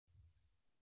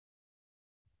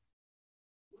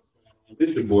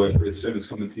It's your boy Chris Simmons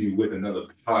coming to you with another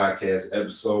podcast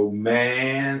episode.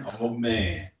 Man, oh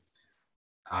man,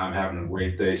 I'm having a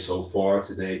great day so far.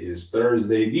 Today is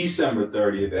Thursday, December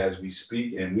 30th, as we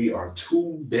speak, and we are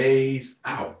 2 days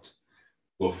out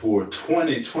before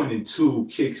 2022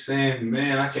 kicks in.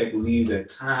 Man, I can't believe that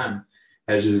time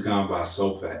has just gone by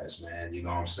so fast, man. You know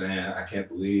what I'm saying? I can't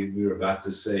believe we were about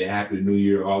to say Happy New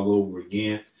Year all over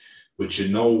again. But you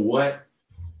know what?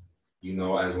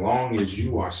 As long as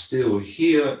you are still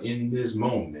here in this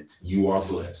moment, you are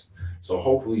blessed. So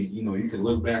hopefully, you can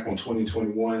look back on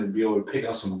 2021 and be able to pick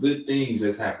out some good things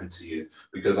that's happened to you.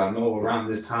 Because I know around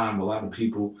this time, a lot of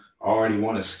people already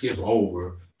want to skip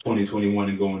over 2021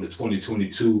 and go into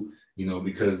 2022,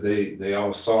 because they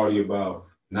all sorry about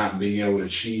not being able to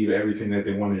achieve everything that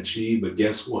they want to achieve. But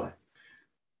guess what?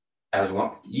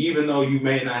 Even though you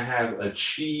may not have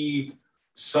achieved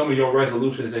some of your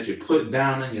resolutions that you put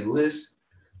down on your list,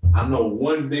 I know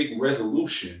one big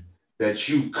resolution that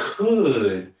you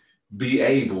could be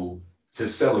able to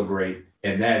celebrate,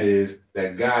 and that is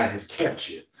that God has kept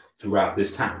you throughout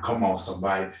this time. Come on,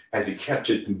 somebody. Has He kept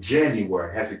you through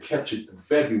January? Has He kept you through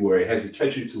February? Has He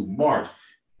kept you through March,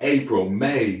 April,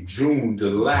 May, June,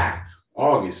 July,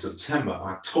 August, September,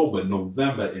 October,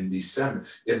 November, and December?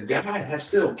 If God has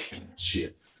still kept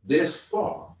you this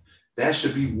far, that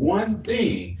should be one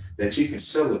thing that you can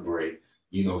celebrate,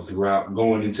 throughout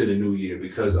going into the new year,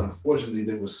 because unfortunately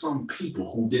there were some people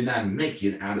who did not make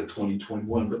it out of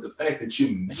 2021. But the fact that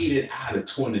you made it out of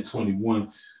 2021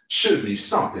 should be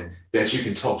something that you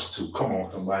can toast to. Come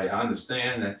on, somebody. I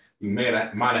understand that you might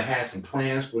have had some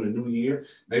plans for the new year.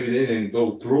 Maybe they didn't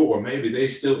go through, or maybe they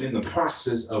still in the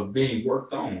process of being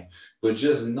worked on. But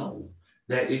just know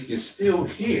that if you're still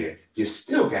here, you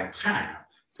still got time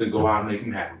to go out and make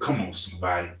them happen. Come on,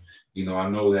 somebody. I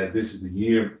know that this is the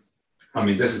year.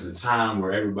 This is the time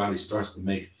where everybody starts to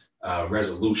make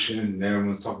resolutions, and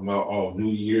everyone's talking about, oh, new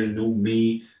year, new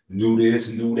me, new this,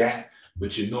 new that.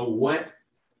 But you know what?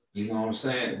 You know what I'm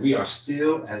saying? We are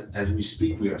still, as we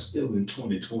speak, we are still in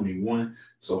 2021.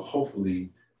 So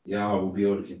hopefully, y'all will be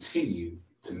able to continue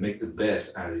to make the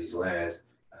best out of these last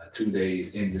 2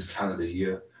 days in this calendar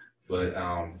year. But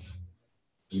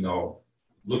you know,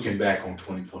 looking back on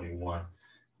 2021,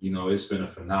 it's been a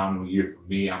phenomenal year for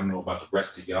me. I don't know about the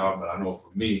rest of y'all, but I know for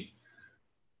me,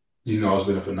 it's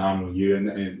been a phenomenal year. And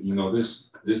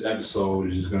this episode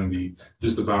is just going to be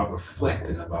just about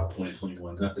reflecting about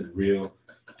 2021. Nothing real,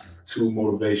 too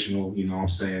motivational, you know what I'm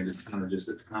saying? It's kind of just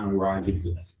a time where I get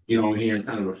to get on here and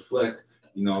kind of reflect,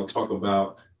 talk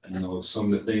about,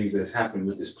 some of the things that happened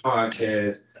with this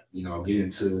podcast, get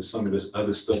into some of this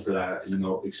other stuff that I,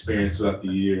 experienced throughout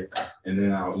the year. And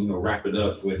then I'll, wrap it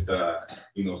up with, the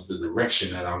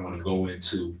direction that I want to go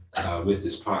into with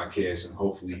this podcast, and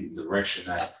hopefully the direction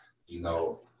that,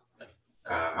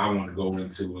 I want to go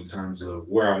into in terms of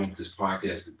where I want this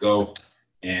podcast to go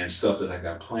and stuff that I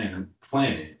got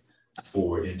planning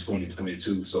for in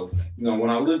 2022. So, when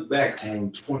I look back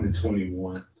on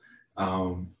 2021,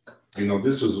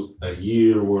 this was a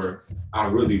year where I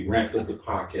really ramped up the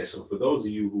podcast. So for those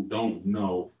of you who don't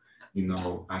know,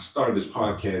 I started this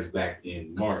podcast back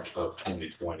in March of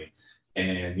 2020.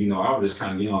 And, I would just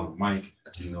kind of get on the mic,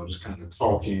 just kind of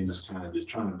talking, just kind of just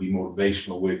trying to be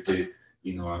motivational with it.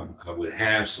 I would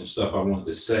have some stuff I wanted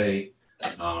to say.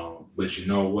 But you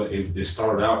know what? It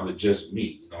started out with just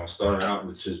me. It started out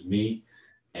with just me.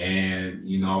 And,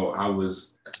 I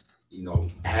was,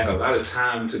 had a lot of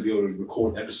time to be able to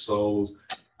record episodes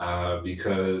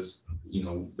because,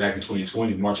 back in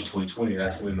 2020, March of 2020,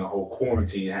 that's when the whole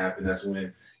quarantine happened. That's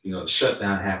when, the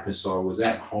shutdown happened. So I was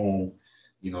at home,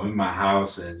 in my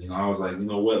house, and, I was like, you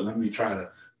know what, let me try to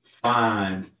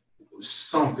find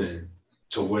something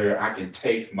to where I can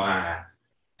take my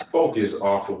focus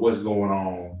off of what's going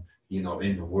on,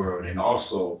 in the world. And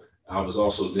also, I was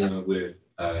also dealing with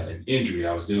an injury.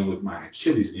 I was dealing with my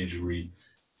Achilles injury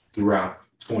throughout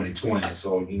 2020.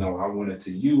 So, I wanted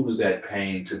to use that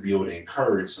pain to be able to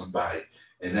encourage somebody.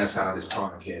 And that's how this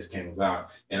podcast came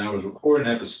about. And I was recording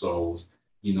episodes.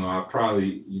 I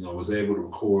probably, was able to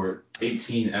record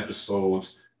 18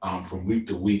 episodes from week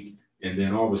to week. And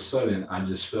then all of a sudden, I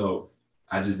just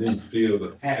didn't feel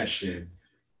the passion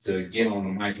to get on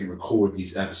the mic and record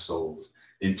these episodes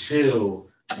until,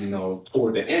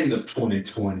 toward the end of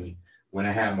 2020, when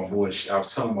I had I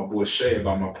was telling my boy Shay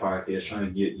about my podcast, trying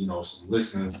to get, some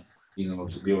listeners,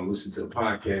 to be able to listen to the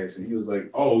podcast. And he was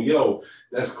like, oh, yo,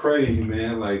 that's crazy,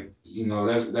 man. Like,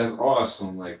 that's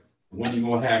awesome. Like, when you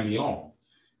gonna have me on?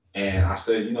 And I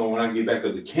said, when I get back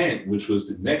up to Kent, which was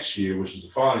the next year, which was the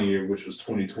following year, which was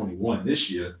 2021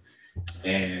 this year,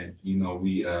 And,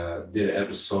 we did an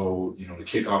episode, to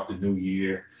kick off the new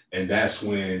year. And that's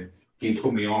when he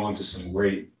put me on to some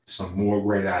more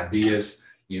great ideas,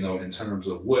 in terms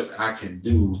of what I can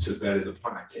do to better the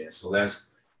podcast. So that's,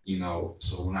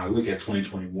 so when I look at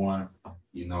 2021,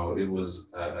 it was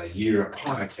a year of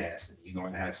podcasting,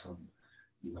 and had some,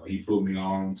 he put me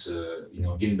on to,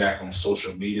 getting back on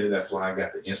social media. That's why I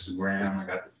got the Instagram, I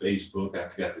got the Facebook, I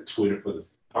got the Twitter for the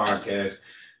podcast.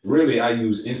 Really, I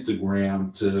use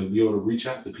Instagram to be able to reach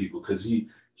out to people because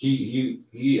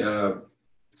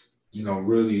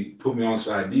really put me on to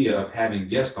the idea of having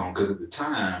guests on. Because at the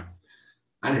time,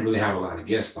 I didn't really have a lot of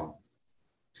guests on,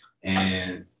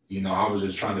 and I was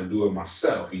just trying to do it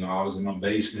myself. I was in my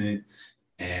basement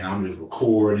and I'm just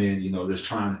recording. Just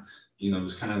trying to,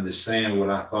 just kind of just saying what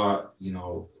I thought,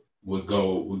 would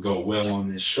go well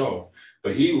on this show.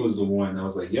 But he was the one that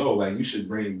was like, yo, like you should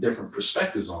bring different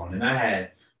perspectives on. And I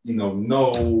had,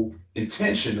 no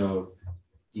intention of,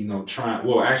 trying,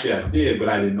 well, actually I did, but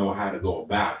I didn't know how to go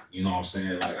about it. You know what I'm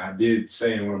saying? Like I did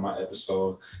say in one of my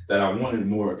episodes that I wanted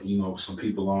more, some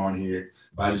people on here,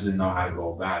 but I just didn't know how to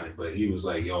go about it. But he was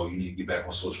like, yo, you need to get back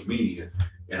on social media.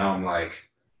 And I'm like,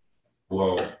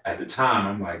 well, at the time,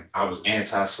 I'm like, I was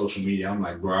anti-social media. I'm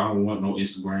like, bro, I don't want no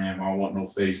Instagram. I don't want no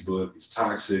Facebook. It's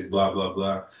toxic, blah, blah,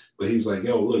 blah. But he was like,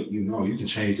 yo, look, you can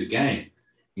change the game.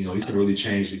 You can really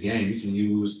change the game. You can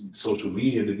use social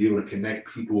media to be able to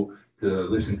connect people to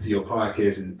listen to your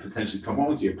podcast and potentially come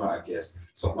on to your podcast.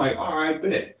 So I'm like, all right,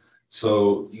 bet.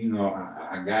 So,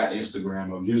 I got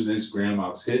Instagram. I'm using Instagram. I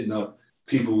was hitting up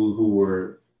people who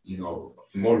were,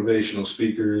 motivational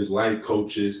speakers, life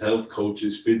coaches, health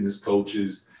coaches, fitness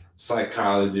coaches,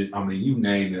 psychologists. I mean, you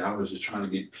name it. I was just trying to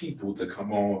get people to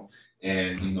come on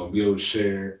and, be able to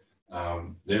share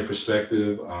their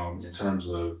perspective in terms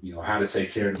of, how to take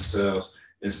care of themselves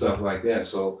and stuff like that.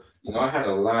 So, I had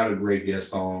a lot of great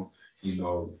guests on,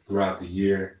 throughout the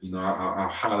year. I'll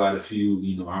highlight a few.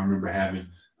 I remember having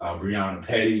Brianna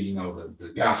Petty,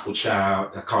 the gospel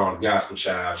child. I call her the gospel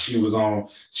child. She was on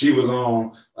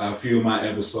a few of my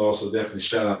episodes, so definitely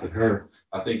shout out to her.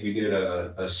 I think we did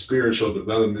a spiritual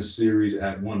development series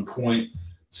at one point.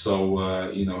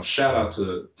 So, shout out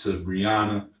to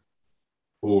Brianna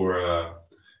for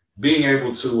being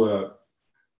able to,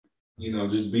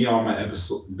 just be on my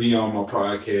episode, be on my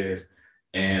podcast,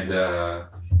 and,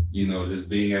 just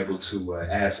being able to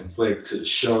add some flavor to the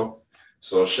show.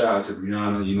 So shout out to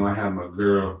Brianna. I have my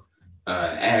girl,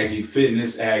 Aggie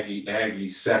Fitness, Aggie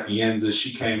Sapienza.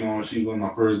 She came on. She was one of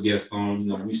my first guests on.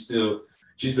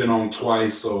 She's been on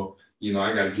twice. So, I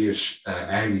got to give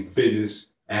Aggie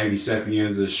Fitness, Aggie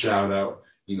Sapienza a shout out,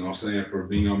 what I'm saying, for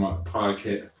being on my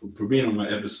podcast, for being on my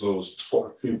episodes,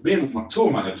 for being on two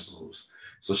of my episodes.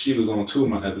 So she was on two of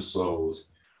my episodes.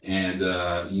 And,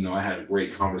 I had a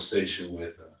great conversation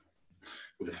with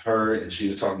her, and she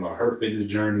was talking about her fitness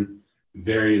journey.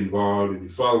 Very involved. If you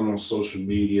follow her on social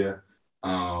media,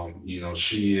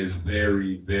 she is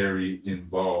very, very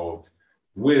involved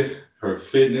with her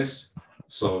fitness.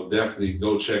 So definitely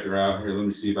go check her out. Here, let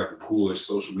me see if I can pull her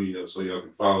social media so y'all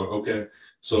can follow her. Okay.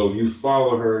 So if you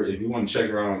follow her, if you want to check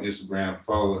her out on Instagram,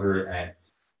 follow her at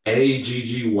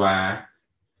AGGY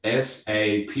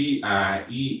Sapienza.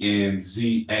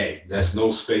 That's no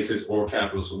spaces or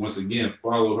capitals. So once again,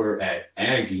 follow her at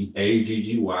Aggie,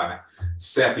 AGGY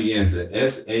Sapienza,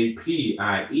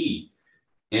 Sapienza.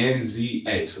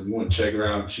 So if you want to check her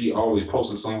out, she always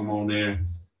posting something on there.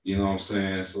 You know what I'm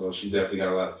saying? So she definitely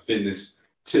got a lot of fitness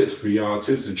tips for y'all,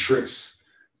 tips and tricks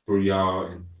for y'all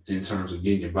in terms of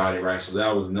getting your body right. So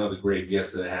that was another great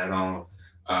guest that I had on.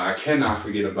 I cannot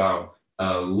forget about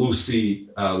Lucy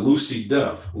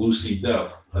Duff,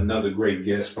 another great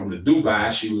guest from the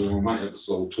Dubai. She was on my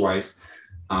episode twice.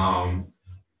 And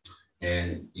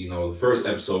the first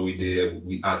episode we did,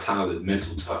 I titled it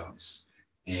Mental Toughness.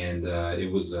 And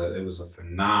it was a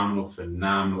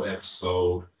phenomenal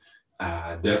episode.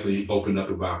 Definitely opened up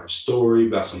about her story,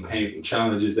 about some painful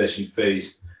challenges that she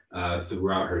faced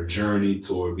throughout her journey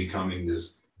toward becoming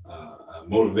this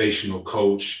motivational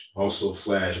coach, also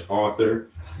 / author.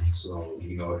 So,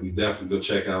 if you definitely go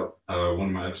check out one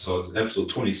of my episodes, episode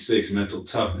 26, Mental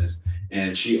Toughness.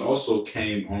 And she also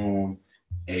came on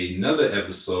another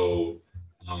episode.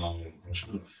 I'm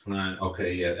trying to find,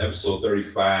 episode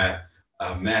 35,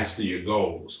 Master Your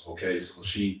Goals. Okay, so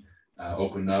she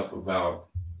opened up about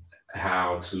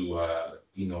how to,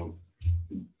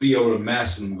 be able to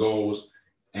master them goals,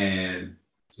 and,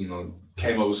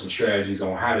 came up with some strategies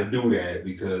on how to do that,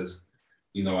 because,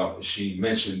 she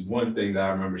mentioned one thing that I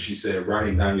remember. She said,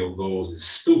 writing down your goals is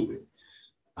stupid.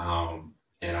 And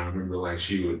I remember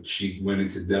she went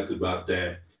into depth about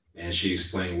that. and she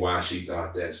explained why she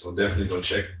thought that. So definitely go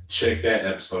check that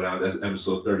episode out. That's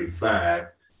episode 35,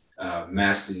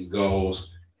 Mastering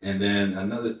Goals. And then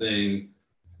another thing,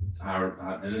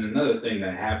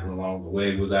 that happened along the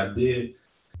way was I did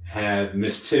have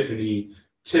Miss Tiffany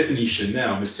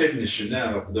Chanel. Miss Tiffany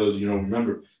Chanel, for those of you who don't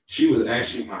remember, she was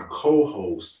actually my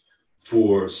co-host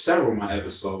for several of my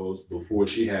episodes before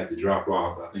she had to drop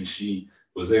off. I think she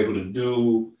was able to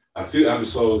do a few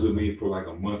episodes with me for like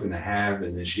a month and a half,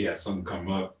 and then she had something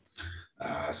come up.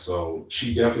 So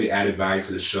she definitely added value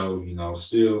to the show.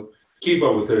 Still keep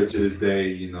up with her to this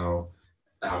day.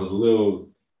 I was a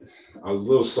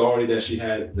little sorry that she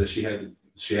had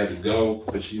to go,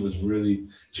 but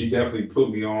she definitely put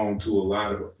me on to a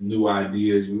lot of new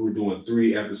ideas. We were doing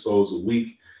 3 episodes a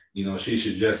week. She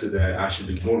suggested that I should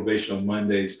do motivational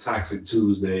Mondays, toxic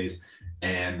Tuesdays,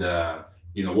 and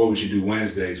what would you do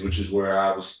Wednesdays, which is where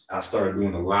I started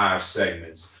doing the live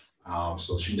segments.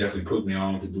 So she definitely put me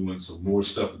on to doing some more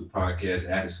stuff with the podcast,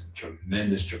 added some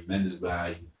tremendous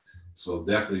value. So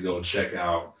definitely go check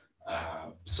out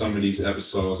some of these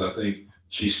episodes. I think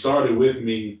she started with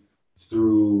me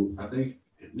through, I think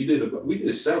we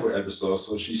did several episodes.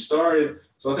 So she started,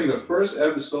 so I think the first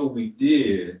episode we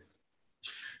did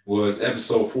was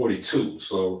episode 42.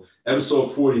 So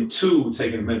episode 42,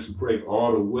 taking a mental break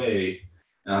all the way.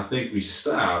 And I think we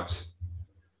stopped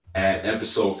at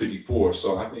episode 54.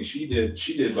 So I think she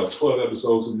did about 12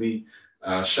 episodes with me.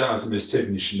 Shout out to Miss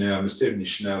Tiffany Chanel. Miss Tiffany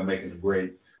Chanel making a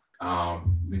great,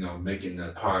 making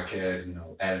the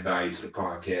podcast, adding value to the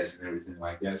podcast and everything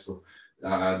like that. So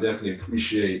I definitely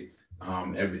appreciate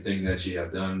everything that you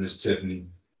have done, Miss Tiffany.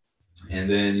 And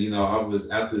then, I was,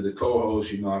 after the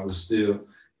co-host, I was still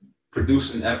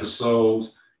producing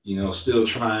episodes, still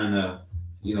trying to,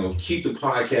 keep the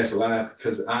podcast alive,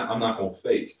 because I'm not going to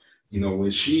fake.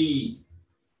 When she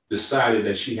decided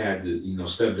that she had to,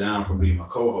 step down from being my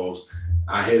co-host,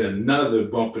 I had another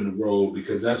bump in the road,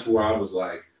 because that's where I was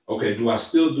like, okay, do I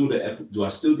still do the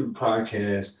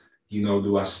podcast?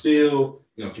 Do I still,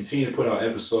 continue to put out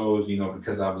episodes,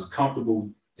 because I was comfortable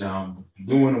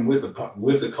doing them with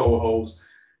a co-host.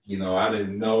 I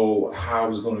didn't know how I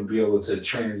was going to be able to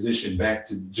transition back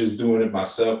to just doing it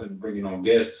myself and bringing on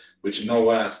guests. But you know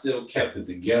what? I still kept it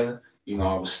together.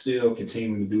 I was still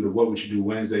continuing to do the What Would You Do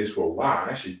Wednesdays for a while.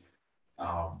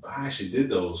 I actually did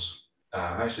those.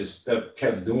 I actually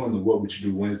kept doing the What Would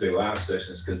You Do Wednesday live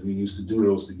sessions, because we used to do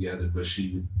those together, but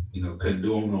she, couldn't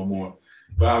do them no more.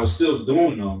 But I was still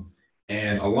doing them.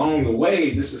 And along the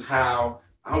way, this is how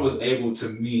I was able to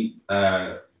meet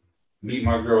my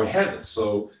girl Heather.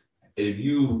 So if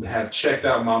you have checked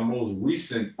out my most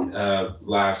recent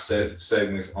live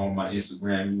segments on my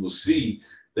Instagram, you will see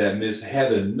that Miss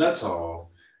Heather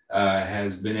Nuttall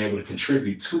has been able to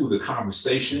contribute to the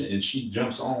conversation, and she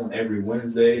jumps on every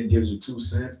Wednesday and gives her 2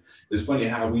 cents. It's funny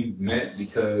how we met,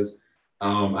 because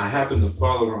I happen to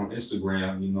follow her on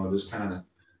Instagram,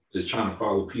 just trying to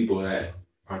follow people that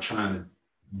are trying to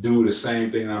do the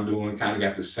same thing I'm doing, kind of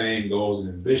got the same goals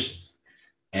and ambitions.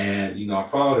 And, I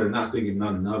followed her not thinking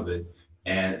nothing of it.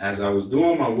 And as I was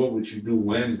doing my What Would You Do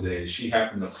Wednesday, she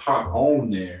happened to pop on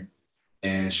there,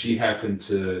 and she happened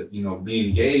to, be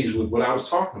engaged with what I was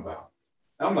talking about.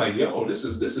 I'm like, yo, this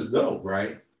is dope,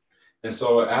 right? And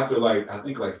so after I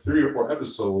think 3 or 4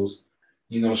 episodes,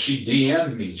 she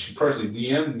personally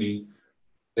DM'd me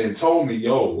and told me,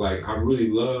 yo, I really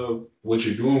love what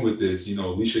you're doing with this.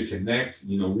 We should connect,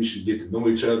 we should get to know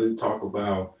each other, talk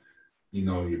about,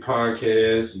 your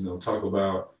podcast, talk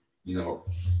about,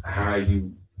 how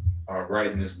you are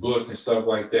writing this book and stuff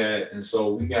like that. And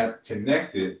so we got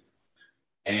connected,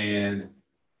 and,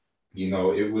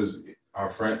 it was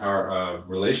our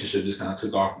relationship just kind of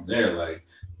took off from there.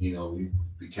 We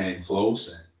became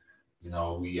close,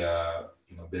 and, we,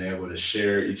 been able to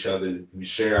share we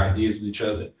share ideas with each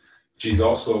other. She was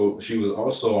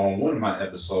also on one of my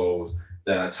episodes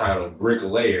that I titled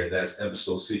Bricklayer. That's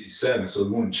episode 67. So if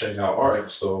you want to check out our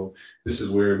episode, this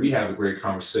is where we have a great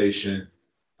conversation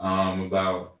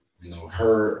about,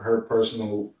 her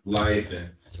personal life,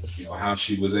 and, how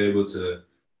she was able to,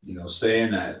 stay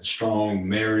in that strong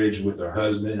marriage with her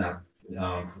husband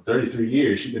for 33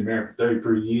 years. She's been married for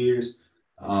 33 years.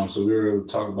 So we were able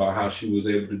to talk about how she was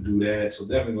able to do that. So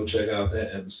definitely go check out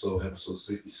that episode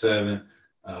 67,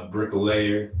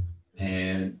 Bricklayer.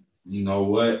 And you know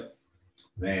what,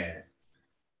 man,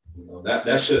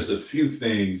 that's just a few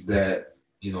things that,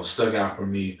 stuck out for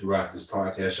me throughout this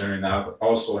podcast journey. And I've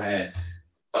also had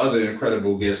other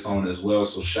incredible guests on as well.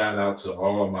 So shout out to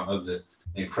all of my other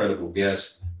incredible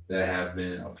guests that have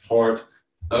been a part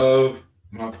of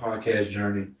my podcast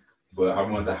journey. but I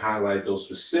wanted to highlight those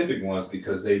specific ones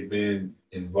because they've been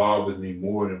involved with me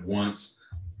more than once.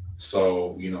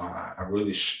 So, I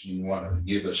really want to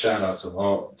give a shout out to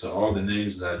all the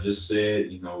names that I just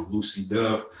said. Lucy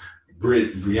Duff,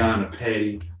 Brianna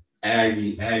Petty,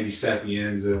 Aggie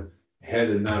Sapienza,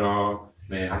 Heather Nuttall.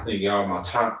 Man, I think y'all my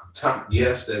top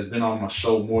guests that's been on my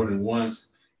show more than once.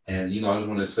 And I just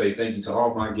want to say thank you to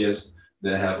all my guests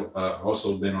that have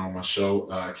also been on my show.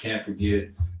 I can't forget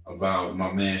about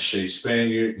my man Shay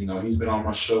Spaniard. He's been on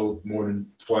my show more than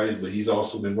twice, but he's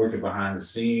also been working behind the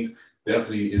scenes.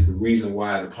 Definitely is the reason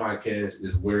why the podcast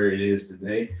is where it is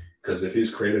today, because of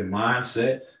his creative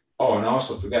mindset. Oh, and I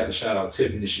also forgot to shout out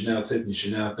Tiffany Chanel. Tiffany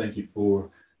Chanel, thank you for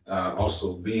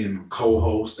also being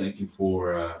co-host. Thank you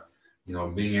for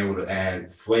being able to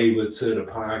add flavor to the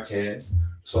podcast.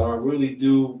 So I really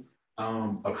do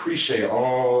appreciate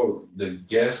all the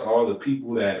guests, all the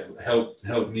people that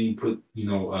help me put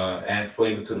add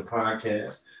flavor to the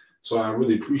podcast. So I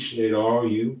really appreciate all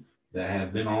you that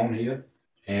have been on here.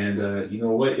 And you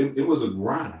know what? It was a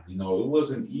grind. It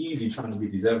wasn't easy trying to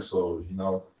get these episodes.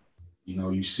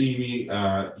 You see me,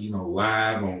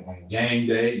 live on game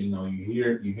day.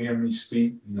 You hear me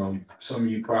speak. Some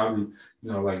of you probably,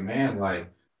 like, man, like,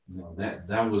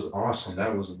 that was awesome.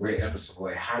 That was a great episode.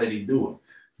 Like, how did he do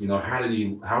it?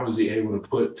 How was he able to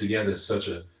put together such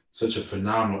a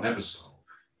phenomenal episode?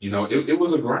 It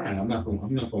was a grind. I'm not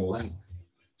gonna lie.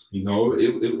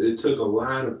 It took a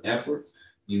lot of effort.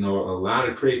 A lot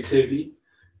of creativity,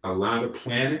 a lot of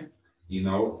planning.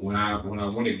 When I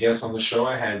wanted guests on the show,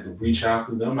 I had to reach out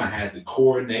to them. I had to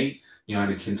coordinate. I had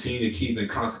to continue to keep in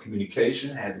constant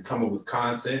communication. I had to come up with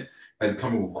content. I had to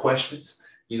come up with questions.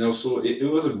 So it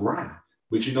was a grind.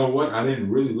 But you know what? I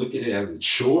didn't really look at it as a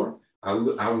chore. I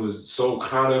was so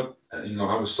caught up. I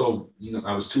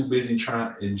was too busy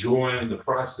enjoying the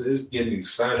process, getting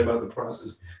excited about the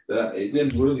process that it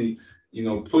didn't really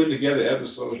putting together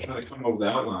episodes, trying to come up with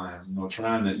outlines,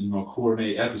 trying to,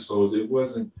 coordinate episodes. It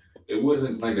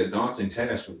wasn't like a daunting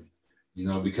task for me,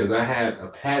 because I had a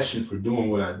passion for doing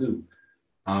what I do.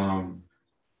 Um,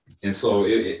 and so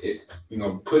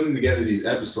putting together these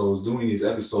episodes, doing these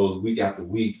episodes week after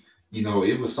week,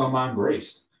 it was something I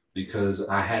embraced because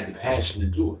I had the passion to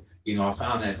do it. I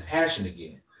found that passion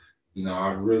again.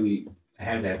 I really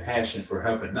had that passion for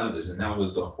helping others. And that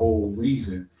was the whole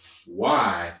reason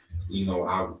why,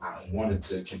 I wanted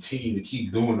to continue to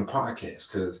keep doing the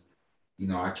podcast because,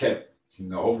 I kept,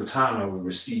 over time, I would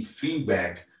receive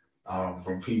feedback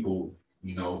from people,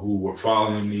 who were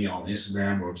following me on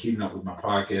Instagram or keeping up with my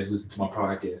podcast, listening to my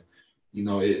podcast.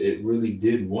 It really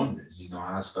did wonders.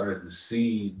 I started to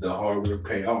see the hard work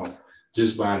pay off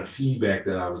just by the feedback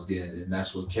that I was getting. And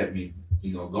that's what kept me,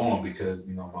 going because,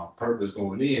 my purpose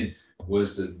going in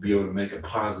was to be able to make a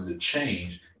positive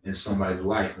change in somebody's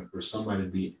life and for somebody to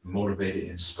be motivated,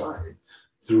 inspired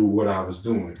through what I was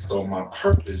doing. So my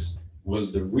purpose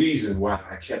was the reason why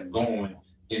I kept going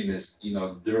in this,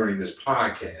 during this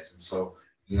podcast. And so,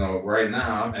 right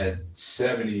now I'm at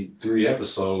 73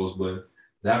 episodes, but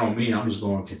that don't mean I'm just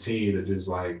going to continue to just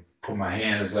like put my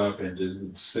hands up and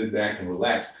just sit back and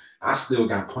relax. I still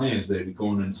got plans, baby,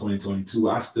 going into 2022.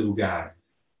 I still got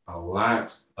a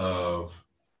lot of,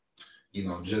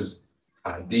 just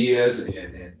ideas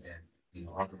and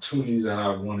opportunities that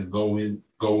I want to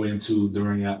go into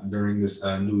during this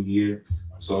new year.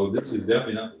 So this is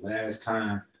definitely not the last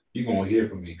time you're gonna hear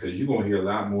from me because you're gonna hear a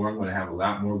lot more. I'm gonna have a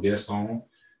lot more guests on.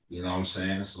 You know what I'm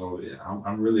saying? So yeah,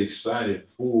 I'm really excited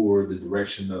for the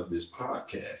direction of this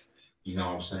podcast. You know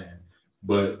what I'm saying?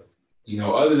 But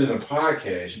other than a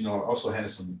podcast, I also had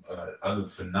some other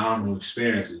phenomenal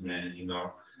experiences, man.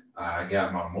 I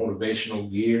got my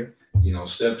motivational gear.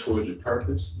 Step towards your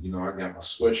purpose. I got my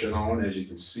sweatshirt on, as you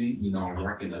can see. I'm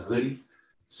rocking a hoodie.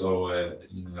 So, I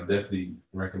definitely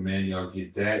recommend y'all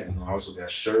get that. I also got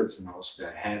shirts and I also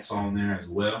got hats on there as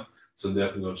well. So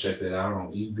definitely go check that out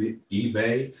on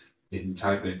eBay. If you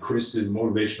type in Chris's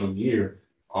motivational gear,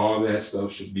 all that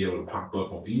stuff should be able to pop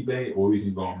up on eBay, or you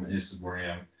can go on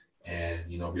Instagram and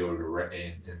be able to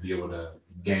and be able to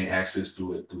gain access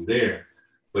to it through there.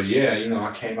 But yeah,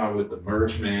 I came out with the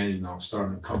merch, man. I'm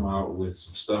starting to come out with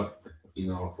some stuff,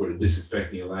 for the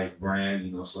Disinfecting Your Life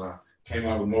brand. So I came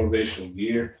out with motivational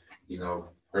gear.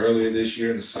 Earlier this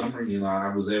year in the summer,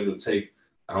 I was able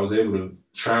to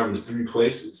travel to 3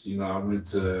 places. I went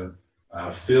to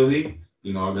Philly.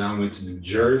 Then I went to New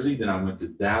Jersey. Then I went to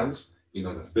Dallas.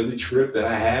 The Philly trip that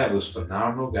I had was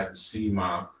phenomenal. Got to see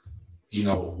my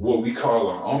what we call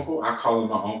our uncle. I call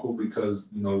him my uncle because,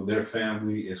 their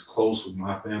family is close with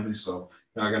my family. So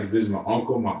I got to visit my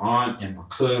uncle, my aunt, and my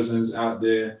cousins out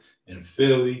there in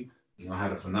Philly. I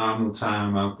had a phenomenal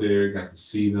time out there. Got to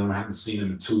see them. I haven't seen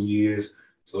them in 2 years,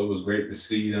 so it was great to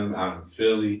see them out in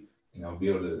Philly. Be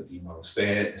able to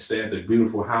stay at their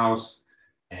beautiful house,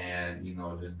 and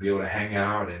just be able to hang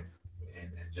out and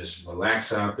just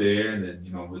relax out there. And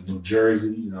then with New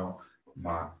Jersey,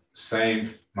 my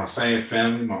my same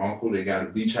family, my uncle, they got a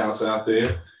beach house out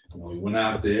there. We went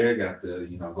out there, got to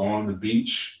go on the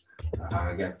beach.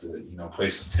 I got to play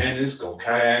some tennis, go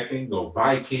kayaking, go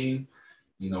biking.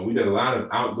 We did a lot of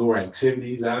outdoor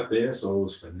activities out there, so it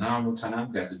was phenomenal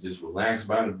time. Got to just relax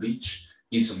by the beach,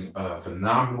 eat some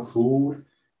phenomenal food,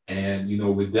 and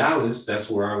with Dallas, that's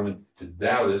where I went to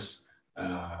Dallas.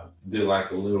 Did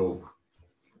like a little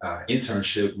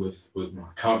internship with my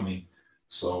company.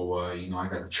 So I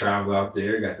got to travel out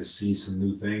there, got to see some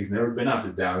new things. Never been out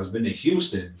to Dallas, been to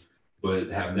Houston, but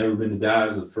have never been to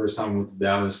Dallas. The first time I went to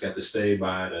Dallas, got to stay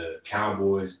by the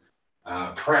Cowboys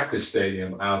practice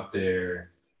stadium out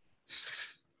there.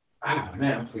 Ah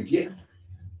man, I forget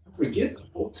the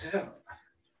hotel.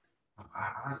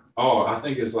 I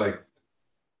think it's like,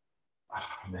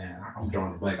 man, I'm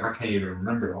drawing a blank. I can't even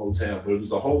remember the hotel, but it was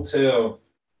the hotel.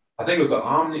 I think it was the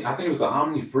Omni. I think it was the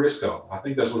Omni Frisco. I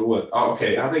think that's what it was. Oh,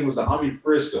 okay. I think it was the Omni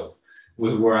Frisco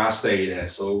was where I stayed at.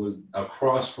 So it was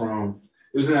across from.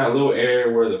 It was in that little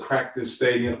area where the practice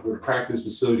stadium, where the practice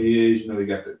facility is. They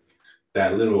got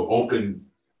that little open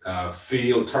turf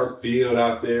field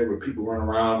out there where people run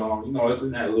around on. It's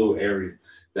in that little area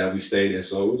that we stayed in.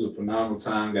 So it was a phenomenal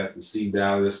time. Got to see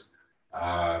Dallas.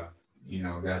 Got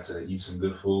to eat some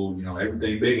good food.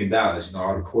 Everything big in Dallas.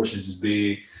 All the portions is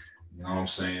big. You know what I'm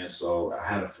saying? So I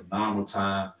had a phenomenal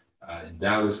time in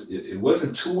Dallas. It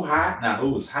wasn't too hot. Now it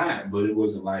was hot, but it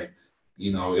wasn't like,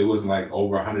 it wasn't like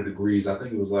over 100 degrees. I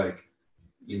think it was like,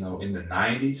 in the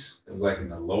 90s. It was like in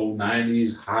the low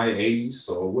 90s, high 80s.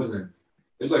 So it was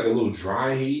like a little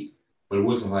dry heat, but it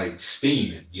wasn't like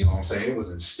steaming. You know what I'm saying? It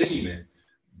wasn't steaming,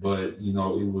 but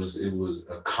it was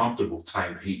a comfortable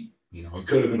type heat. It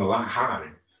could have been a lot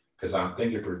hotter because I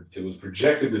think it was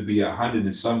projected to be 100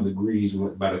 and some degrees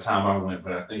by the time I went,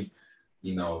 but I think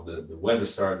the weather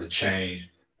started to change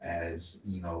as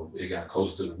it got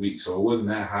close to the week, so it wasn't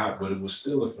that hot, but it was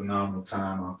still a phenomenal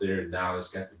time out there in Dallas.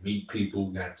 Got to meet people,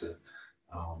 got to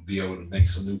be able to make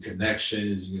some new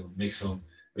connections, make some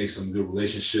good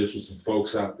relationships with some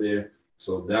folks out there.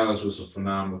 So Dallas was a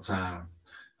phenomenal time.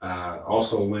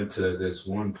 Also went to this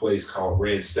one place called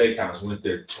Red Steakhouse. Went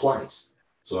there twice.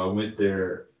 So I went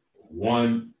there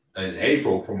one in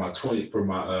April for my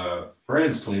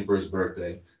friend's 21st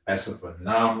birthday. Had some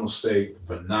phenomenal steak,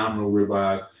 phenomenal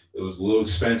ribeye. It was a little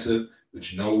expensive,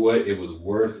 but you know what? It was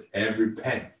worth every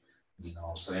penny. You know what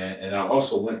I'm saying? And I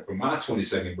also went for my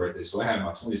 22nd birthday. So I had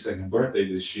my 22nd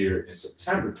birthday this year in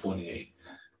September 28th.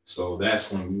 So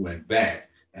that's when we went back.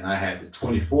 And I had the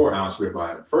 24-ounce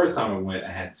ribeye. The first time I went,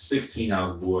 I had the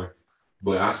 16-ounce boy.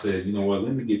 But I said, you know what?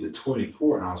 Let me get the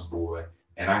 24-ounce boy.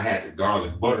 And I had the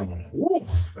garlic butter on it.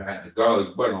 Woof! I had the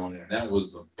garlic butter on it. And that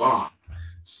was the bomb.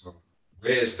 So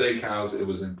Red Steakhouse, it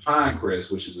was in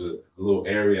Pinecrest, which is a little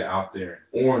area out there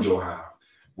in Orange, Ohio,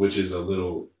 which is a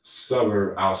little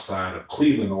suburb outside of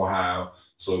Cleveland, Ohio.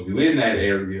 So if you're in that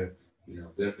area,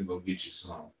 definitely go get you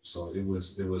some. So it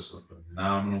was a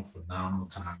phenomenal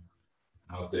time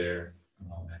out there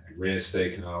at the Red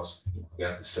Steakhouse.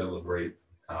 Got to celebrate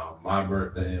my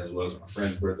birthday as well as my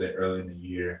friend's birthday early in the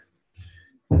year.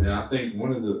 And I think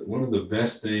one of the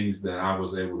best things that I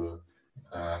was able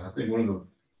to, I think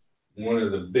one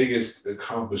of the biggest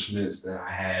accomplishments that I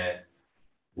had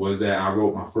was that I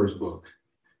wrote my first book.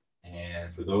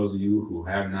 And for those of you who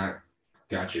have not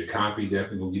got your copy,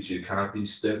 definitely go get your copy.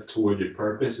 Step Toward Your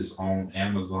Purpose. It's on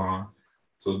Amazon.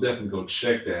 So definitely go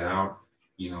check that out.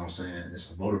 You know what I'm saying?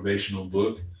 It's a motivational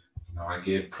book. I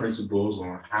give principles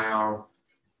on how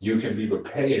you can be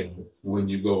prepared when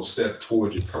you go step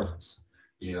toward your purpose.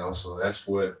 So that's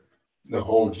what the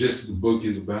whole gist of the book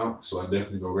is about. So I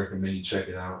definitely go recommend you check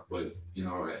it out. But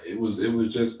it was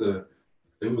just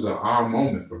it was an aha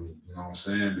moment for me. You know what I'm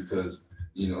saying? Because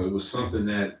it was something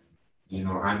that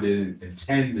I didn't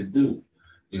intend to do.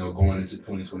 Going into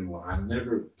 2021, I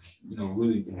never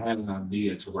really had an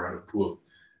idea to write a book.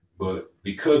 But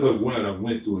because of what I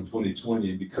went through in 2020,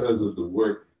 and because of the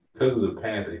work, because of the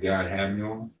path that God had me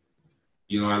on,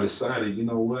 I decided, you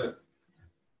know what,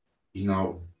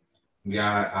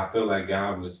 God, I felt like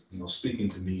God was, speaking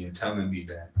to me and telling me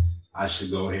that I should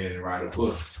go ahead and write a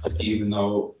book, even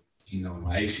though,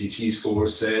 my ACT score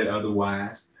said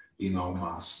otherwise,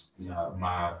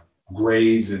 my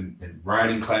grades and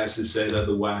writing classes said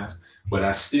otherwise, but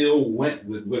I still went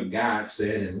with what God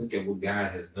said and look at what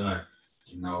God has done.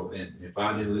 you know, and if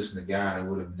I didn't listen to God, I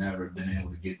would have never been able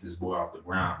to get this boy off the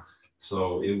ground.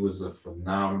 So it was a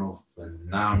phenomenal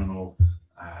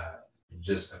uh,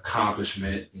 just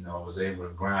accomplishment. You know, I was able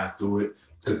to grind through it.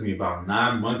 Took me about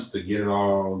 9 months to get it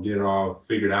all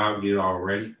figured out, get it all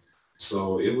ready.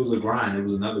 So it was a grind. It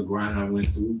was another grind I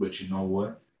went through. But you know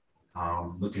what?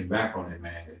 Looking back on it,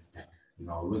 man, you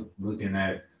know, looking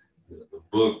at the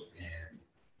book and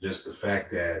just the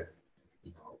fact that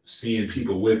you know seeing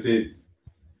people with it,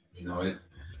 you know,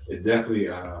 it definitely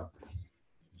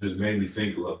just made me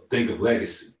think of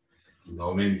legacy. You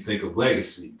know, it made me think of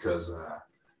legacy because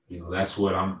you know that's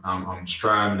what I'm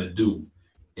striving to do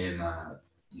in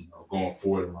you know going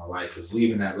forward in my life is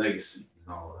leaving that legacy.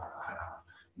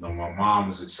 You know, my mom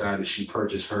was excited she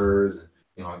purchased hers, and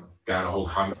you know, got a whole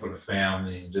copy for the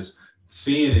family, and just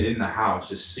seeing it in the house,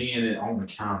 just seeing it on the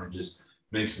counter, just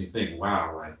makes me think,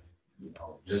 wow, like you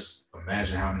know, just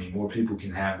imagine how many more people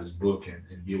can have this book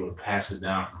and be able to pass it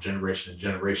down from generation to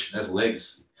generation. That's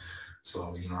legacy.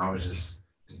 So, you know, I was just,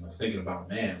 you know, thinking about,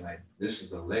 man, like this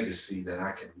is a legacy that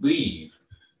I can leave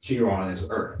here on this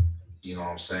earth. You know what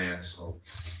I'm saying? So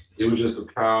it was just a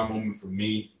proud moment for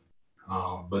me.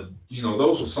 But you know,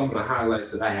 those were some of the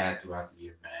highlights that I had throughout the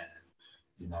year, man.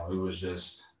 You know, it was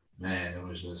just, man, it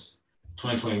was just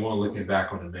 2021. Looking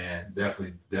back on it, man,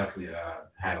 definitely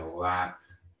had a lot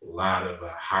of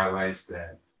highlights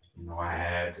that you know I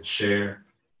had to share,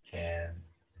 and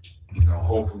you know,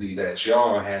 hopefully that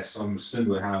y'all had some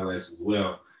similar highlights as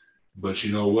well. But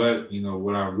you know what? You know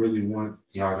what I really want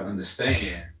y'all to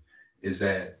understand is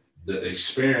that the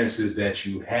experiences that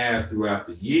you have throughout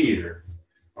the year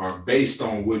are based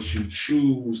on what you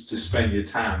choose to spend your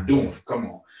time doing. Come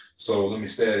on. So let me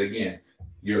say that again.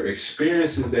 Your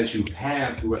experiences that you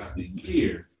have throughout the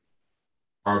year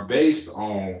are based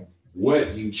on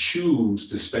what you choose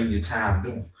to spend your time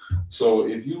doing. So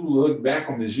if you look back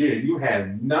on this year, you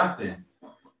had nothing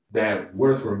that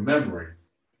worth remembering.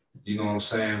 You know what I'm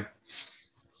saying?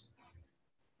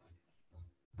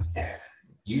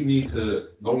 You need to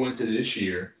go into this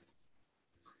year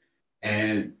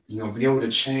and you know be able to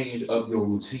change up your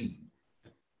routine.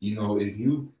 You know, if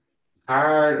you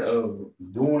tired of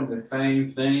doing the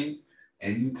same thing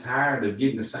and you tired of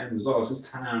getting the same results, it's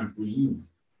time for you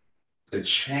to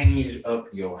change up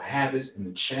your habits and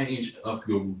to change up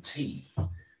your routine.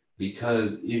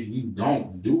 Because if you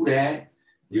don't do that,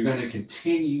 you're going to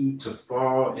continue to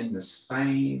fall in the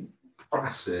same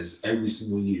process every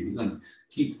single year. You're going to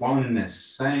keep falling in that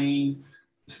same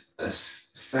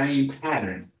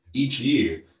pattern each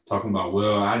year, talking about,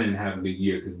 well, I didn't have a good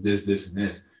year because this, and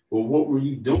this. Well, what were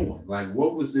you doing? Like,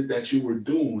 what was it that you were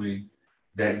doing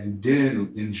that you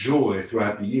didn't enjoy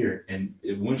throughout the year? And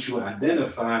once you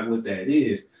identify what that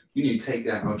is, you need to take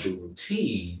that out your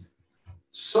routine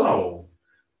so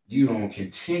you don't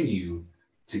continue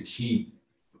to keep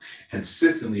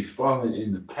consistently falling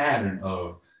in the pattern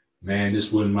of, man,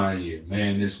 this wasn't my year.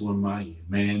 Man, this wasn't my year.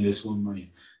 Man, this wasn't my year.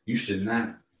 You should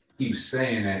not keep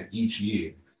saying that each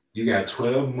year. You got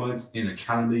 12 months in a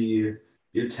calendar year.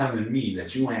 You're telling me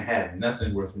that you ain't had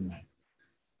nothing worth nothing.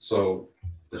 So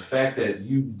the fact that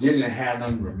you didn't have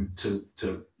nothing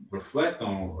to reflect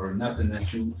on or nothing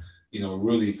that you know,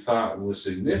 really thought was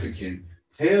significant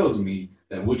tells me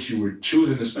that what you were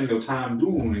choosing to spend your time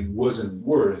doing wasn't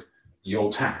worth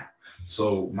your time.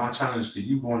 So my challenge to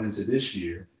you going into this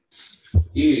year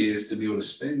is to be able to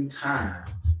spend time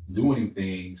doing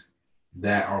things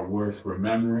that are worth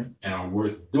remembering and are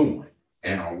worth doing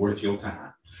and are worth your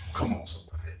time. Come on,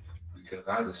 somebody. Because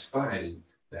I decided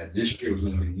that this year was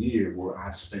going to be the year where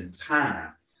I spend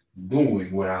time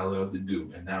doing what I love to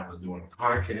do. And that was doing a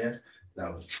podcast,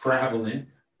 that was traveling,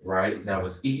 right? That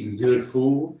was eating good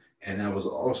food, and that was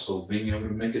also being able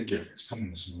to make a difference. Come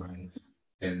on, somebody.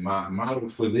 And my model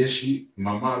for this year,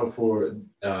 my model for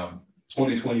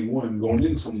 2021, going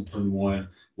into 2021,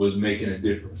 was making a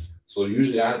difference. So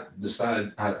usually I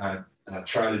decided I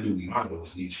try to do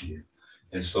models each year.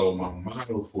 And so my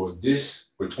model for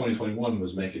 2021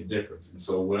 was make a difference. And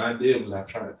so what I did was I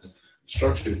tried to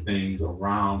structure things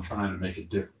around trying to make a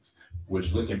difference,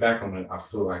 which looking back on it, I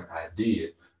feel like I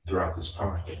did throughout this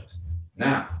podcast.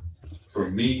 Now,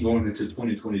 for me going into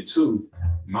 2022,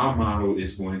 my model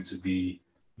is going to be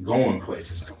going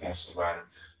places. Come on, somebody.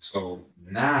 So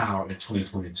now in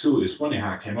 2022, it's funny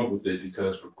how I came up with it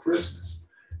because for Christmas,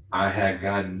 I had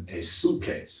gotten a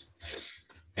suitcase.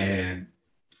 And,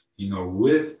 you know,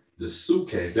 with the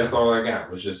suitcase, that's all I got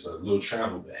was just a little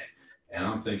travel bag. And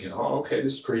I'm thinking, oh, okay,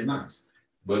 this is pretty nice.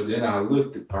 But then I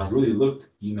really looked,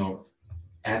 you know,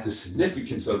 at the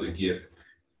significance of the gift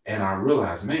and I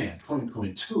realized, man,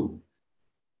 2022,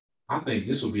 I think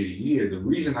this will be the year. The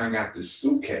reason I got this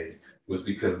suitcase was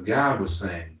because God was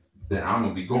saying that I'm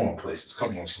gonna be going places.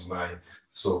 Come on, somebody.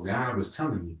 So God was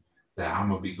telling me that I'm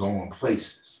gonna be going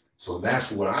places. So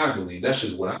that's what I believe. That's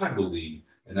just what I believe.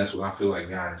 And that's what I feel like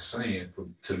God is saying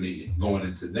to me going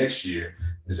into next year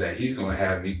is that He's gonna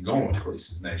have me going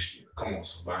places next year. Come on,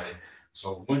 somebody.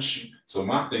 So so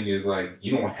my thing is like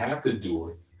you don't have to do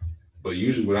it, but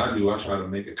usually what I do, I try to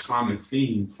make a common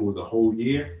theme for the whole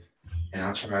year, and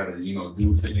I try to,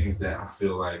 do things that I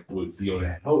feel like would be able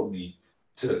to help me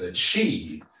to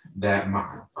achieve that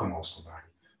mind. Come on, somebody.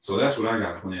 So that's what I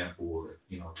got planned for,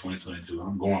 2022.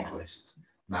 I'm going places.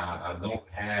 Now I don't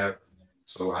have,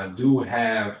 so I do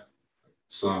have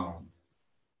some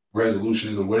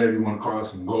resolutions or whatever you want to call it,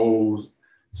 some goals,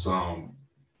 some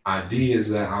ideas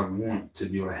that I want to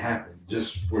be able to happen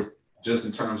just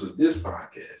in terms of this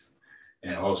podcast,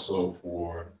 and also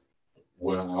for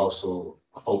what I also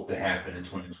hope to happen in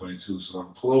 2022. So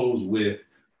I'm closed with,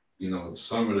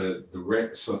 some of the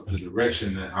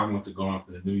direction that I want to go on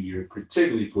for the new year,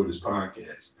 particularly for this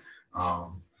podcast.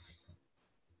 Um,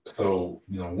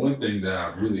 one thing that I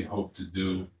really hope to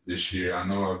do this year, I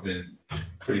know I've been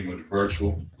pretty much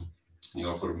virtual,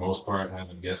 for the most part,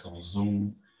 having guests on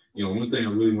Zoom. One thing I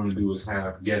really want to do is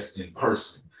have guests in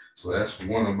person. So that's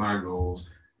one of my goals.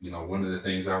 One of the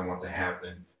things I want to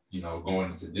happen,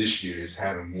 going into this year is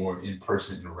having more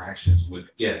in-person interactions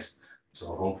with guests.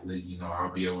 So hopefully,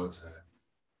 I'll be able to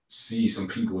see some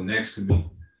people next to me.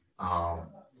 Um,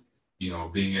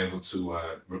 being able to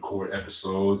record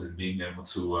episodes and being able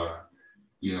to,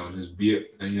 just be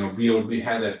able to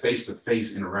have that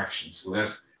face-to-face interaction. So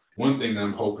that's one thing that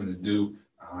I'm hoping to do.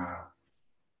 I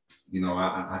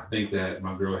think that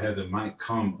my girl Heather might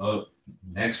come up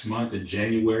next month in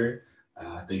January.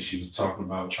 I think she was talking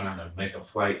about trying to make a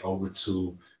flight over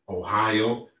to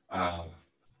Ohio.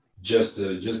 Just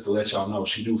to let y'all know,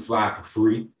 she do fly for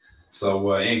free,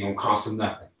 so it ain't gonna cost her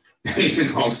nothing. You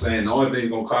know what I'm saying? The only thing it's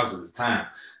gonna cost us is time,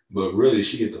 but really,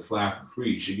 she get to fly for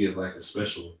free. She gets like a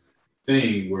special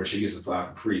thing where she gets to fly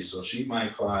for free. So she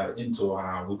might fly into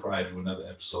Ohio. We'll probably do another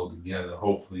episode together.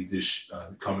 Hopefully, this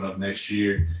coming up next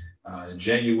year in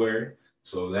January.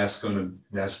 So that's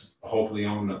hopefully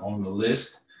on the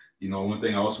list. One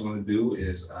thing I also want to do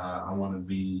is I want to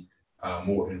be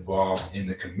more involved in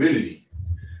the community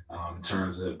in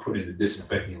terms of putting the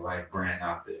Disinfecting Life brand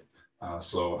out there.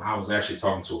 So I was actually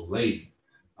talking to a lady.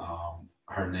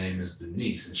 Her name is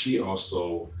Denise, and she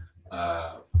also,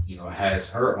 has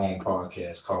her own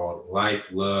podcast called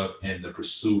Life, Love, and the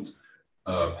Pursuit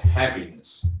of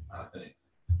Happiness, I think.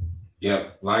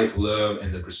 Yep, Life, Love,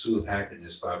 and the Pursuit of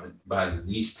Happiness by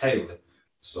Denise Taylor.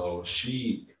 So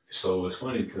it's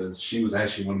funny because she was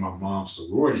actually one of my mom's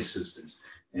sorority sisters.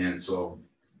 And so,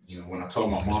 when I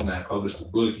told my mom that I published the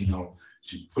book,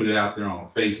 she put it out there on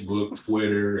Facebook,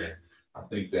 Twitter, and I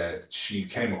think that she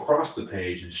came across the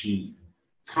page and she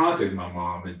contacted my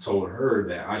mom and told her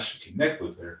that I should connect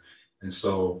with her. And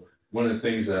so one of the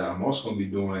things that I'm also going to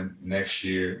be doing next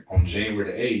year on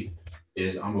January the 8th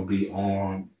is I'm going to be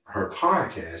on her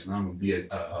podcast, and I'm going to be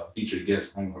a featured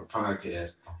guest on her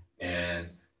podcast. And,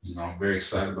 I'm very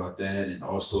excited about that. And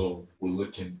also we're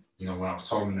looking, when I was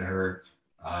talking to her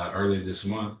earlier this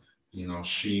month,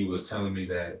 she was telling me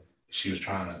that she was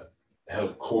trying to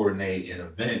help coordinate an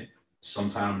event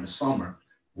sometime in the summer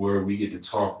where we get to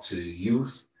talk to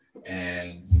youth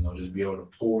and, just be able to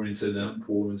pour into them,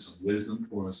 pour in some wisdom,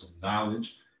 pour in some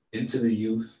knowledge into the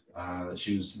youth.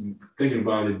 She was thinking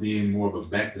about it being more of a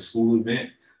back to school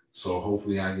event. So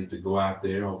hopefully I get to go out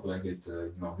there. Hopefully I get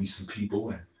to, meet some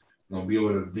people and, be able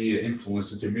to be an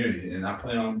influence in the community. And I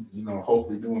plan on,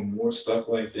 hopefully doing more stuff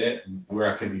like that where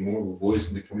I can be more of a voice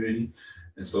in the community.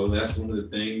 And so that's one of the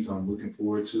things I'm looking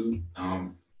forward to,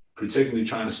 particularly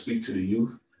trying to speak to the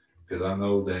youth, because I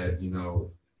know that,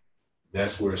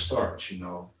 that's where it starts,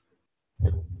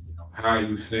 how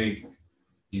you think,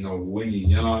 when you're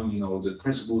young, the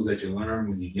principles that you learn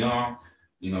when you're young,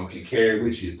 can carry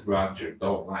with you throughout your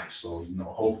adult life. So,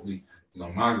 hopefully,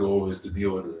 my goal is to be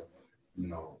able to,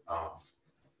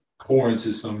 pour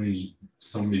into some of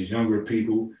these younger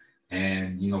people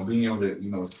and, being able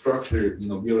to, structure, be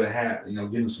able to have,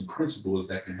 give them some principles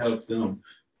that can help them,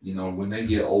 when they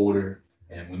get older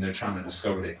and when they're trying to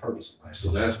discover their purpose in life.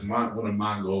 So that's one of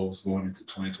my goals going into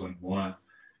 2021.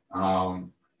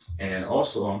 And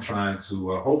also I'm trying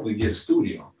to hopefully get a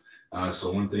studio.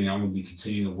 So one thing I'm going to be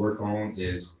continuing to work on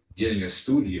is getting a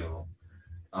studio,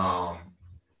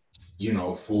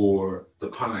 for the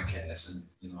podcast. And,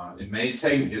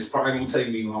 it's probably going to take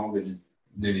me longer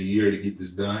than a year to get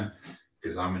this done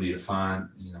because I'm going to need to find,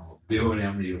 building.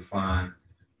 I'm going to need to find,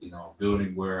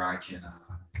 building where I can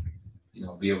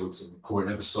be able to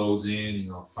record episodes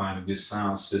in, find a good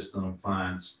sound system,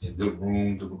 find a good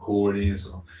room to record in.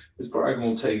 So it's probably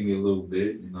going to take me a little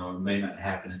bit. It may not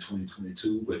happen in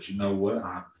 2022, but you know what?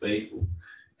 I'm faithful.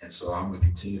 And so I'm going to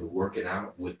continue to work it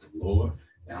out with the Lord,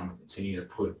 and I'm going to continue to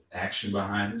put action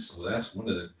behind it. So that's one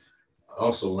of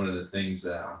the things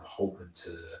that I'm hoping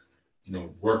to,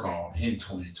 work on in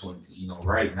 2020,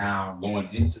 right now going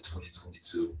into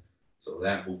 2022. So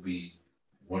that will be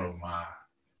one of my,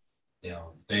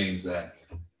 things that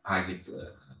I get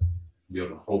to be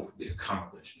able to hopefully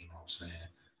accomplish, you know what I'm saying?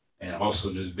 And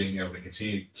also just being able to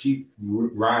continue to keep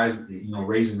rising,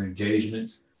 raising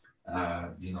engagements,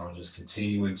 just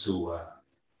continuing to,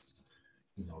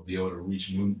 be able to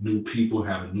reach new people,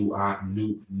 have a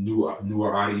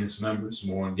newer audience members,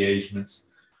 more engagements,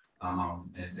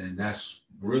 and that's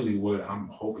really what I'm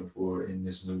hoping for in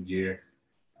this new year.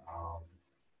 Um,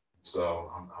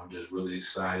 so I'm just really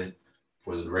excited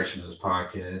for the direction of this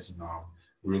podcast. I'm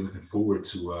really looking forward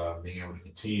to being able to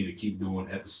continue to keep doing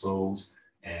episodes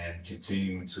and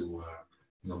continuing to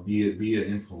be an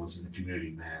influence in the community,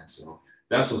 man. So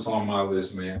that's what's on my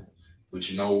list, man.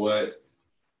 But you know what?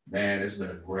 Man, it's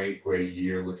been a great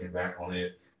year looking back on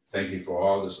it. Thank you for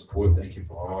all the support. Thank you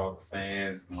for all the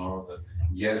fans and all the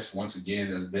guests once again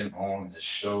that's been on the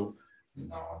show.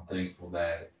 I'm thankful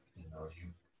that, you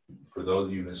for those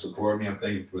of you that support me, I'm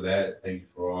thankful for that. Thank you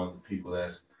for all the people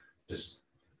that's just,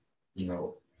 you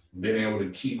know, been able to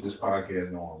keep this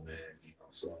podcast going, man.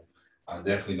 So I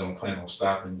definitely don't plan on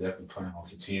stopping, definitely plan on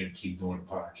continuing to keep doing the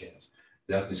podcast.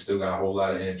 Definitely still got a whole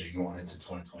lot of energy going into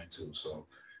 2022. So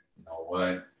you know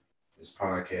what? This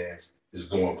podcast is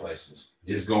going places.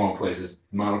 It's going places.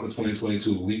 Model for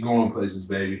 2022. We going places,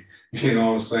 baby. You know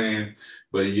what I'm saying?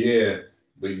 But yeah,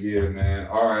 man.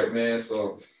 All right, man.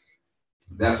 So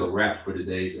that's a wrap for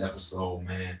today's episode,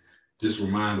 man. Just a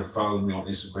reminder, follow me on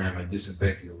Instagram at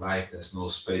Disinfect Your Life. That's no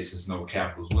spaces, no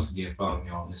capitals. Once again, follow me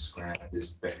on Instagram at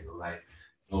Disinfect Your Life.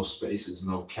 No spaces,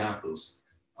 no capitals.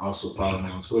 Also follow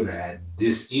me on Twitter at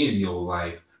This In Your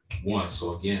Life One.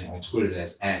 So again, on Twitter,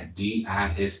 that's at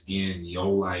DISN Your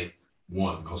Life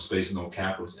One. No spaces, no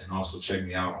capitals. And also check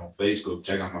me out on Facebook.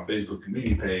 Check out my Facebook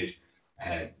community page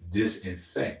at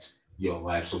Disinfect Your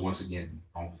Life. So once again,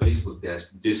 on Facebook,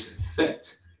 that's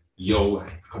Disinfect Your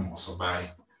Life. Come on, somebody.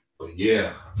 But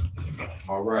yeah,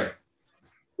 all right.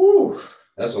 Whew,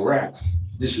 that's a wrap.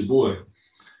 This your boy,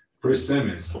 Chris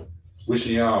Simmons,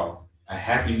 wishing y'all a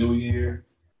happy new year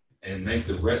and make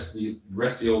the rest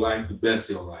of your life the best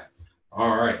of your life.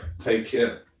 All right, take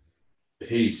care.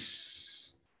 Peace.